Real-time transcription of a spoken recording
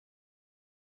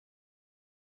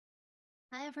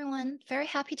Hi, everyone. Very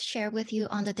happy to share with you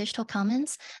on the Digital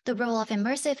Commons, the role of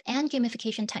immersive and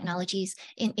gamification technologies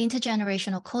in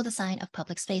intergenerational co-design of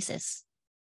public spaces.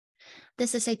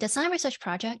 This is a design research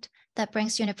project that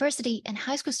brings university and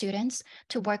high school students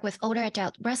to work with older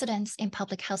adult residents in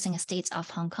public housing estates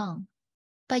of Hong Kong.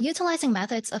 By utilizing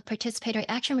methods of participatory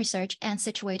action research and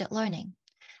situated learning,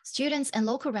 students and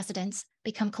local residents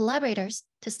become collaborators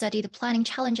to study the planning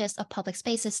challenges of public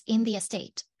spaces in the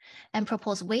estate and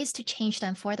propose ways to change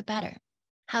them for the better.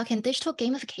 How can digital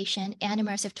gamification and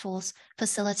immersive tools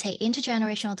facilitate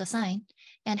intergenerational design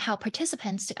and help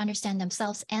participants to understand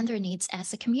themselves and their needs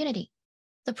as a community?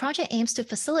 The project aims to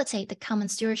facilitate the common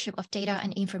stewardship of data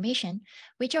and information,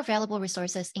 which are valuable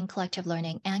resources in collective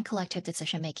learning and collective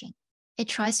decision-making. It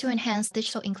tries to enhance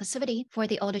digital inclusivity for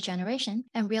the older generation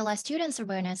and realize students'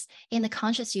 awareness in the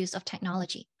conscious use of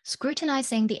technology,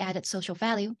 scrutinizing the added social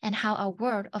value and how our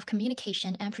world of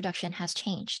communication and production has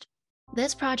changed.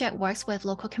 This project works with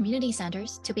local community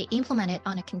centers to be implemented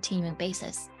on a continuing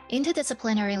basis,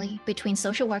 interdisciplinarily between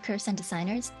social workers and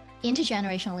designers,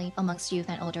 intergenerationally amongst youth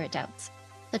and older adults.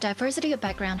 The diversity of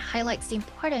background highlights the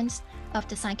importance of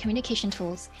design communication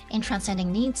tools in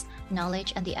transcending needs,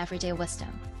 knowledge, and the everyday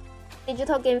wisdom.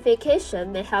 Digital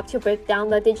gamification may help to break down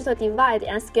the digital divide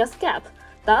and skills gap,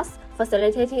 thus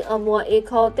facilitating a more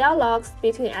equal dialogue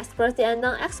between experts and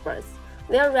non-experts,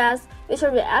 whereas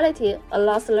virtual reality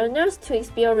allows learners to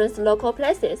experience local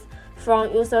places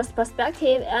from users'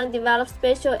 perspective and develop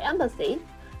spatial empathy.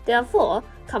 Therefore,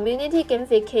 community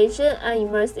gamification and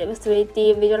immersive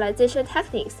 3D visualization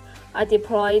techniques are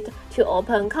deployed to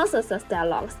open consensus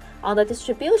dialogues on the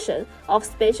distribution of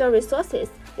spatial resources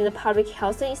in the public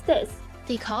housing estates.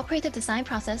 The cooperative design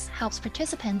process helps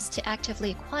participants to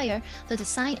actively acquire the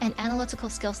design and analytical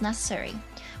skills necessary,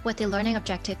 with the learning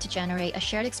objective to generate a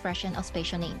shared expression of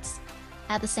spatial needs.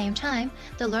 At the same time,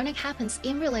 the learning happens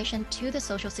in relation to the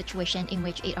social situation in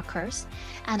which it occurs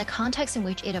and the context in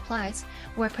which it applies,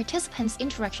 where participants'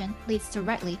 interaction leads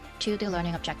directly to the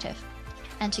learning objective,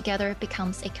 and together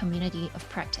becomes a community of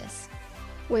practice.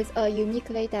 With a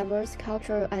uniquely diverse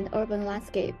cultural and urban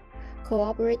landscape,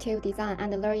 cooperative design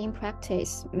and learning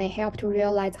practice may help to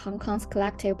realize Hong Kong's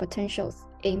collective potentials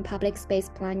in public space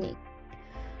planning.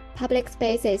 Public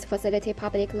spaces facilitate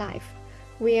public life,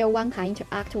 where one can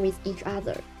interact with each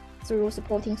other through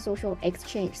supporting social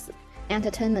exchanges,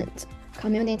 entertainment,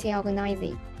 community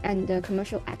organizing, and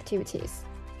commercial activities,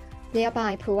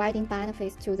 thereby providing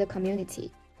benefits to the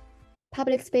community.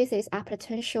 Public spaces are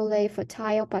potentially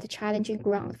fertile but challenging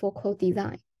ground for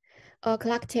co-design, a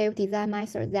collective design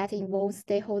method that involves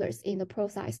stakeholders in the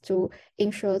process to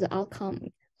ensure the outcome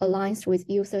aligns with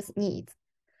users' needs.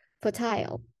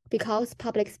 Fertile, because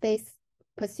public space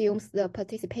presumes the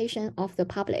participation of the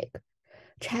public.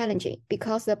 Challenging,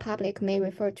 because the public may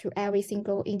refer to every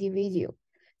single individual,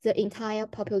 the entire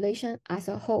population as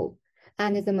a whole,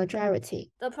 and the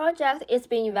majority. The project is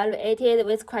being evaluated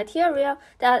with criteria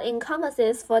that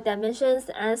encompasses 4 dimensions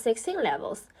and 16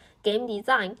 levels: game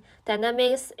design,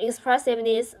 dynamics,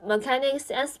 expressiveness,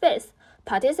 mechanics and space,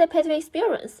 participatory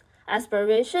experience,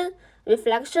 aspiration,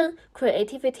 reflection,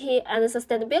 creativity and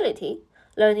sustainability,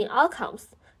 learning outcomes,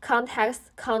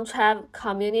 context, contrast,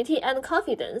 community and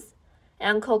confidence,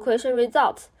 and co-creation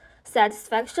results,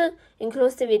 satisfaction,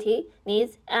 inclusivity,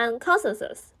 needs, and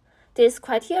consensus. These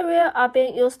criteria are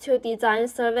being used to design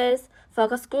surveys,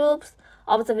 focus groups,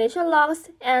 observation logs,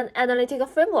 and analytical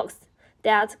frameworks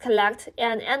that collect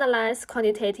and analyze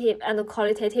quantitative and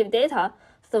qualitative data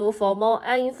through formal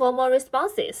and informal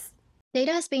responses.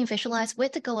 Data is being visualized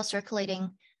with the goal of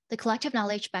circulating the collective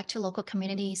knowledge back to local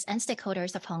communities and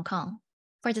stakeholders of Hong Kong.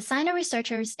 For designer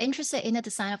researchers interested in the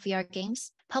design of VR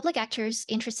games, public actors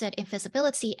interested in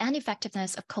feasibility and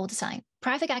effectiveness of co-design,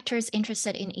 private actors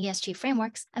interested in ESG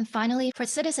frameworks, and finally, for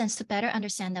citizens to better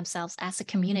understand themselves as a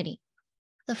community.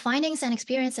 The findings and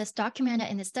experiences documented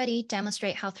in the study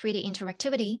demonstrate how 3D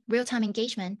interactivity, real-time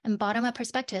engagement, and bottom-up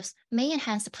perspectives may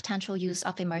enhance the potential use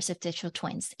of immersive digital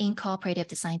twins in cooperative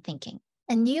design thinking.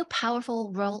 A new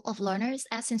powerful role of learners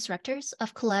as instructors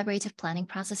of collaborative planning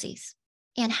processes,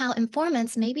 and how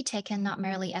informants may be taken not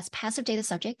merely as passive data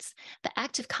subjects, but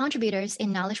active contributors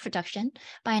in knowledge production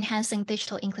by enhancing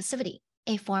digital inclusivity,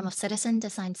 a form of citizen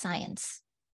design science.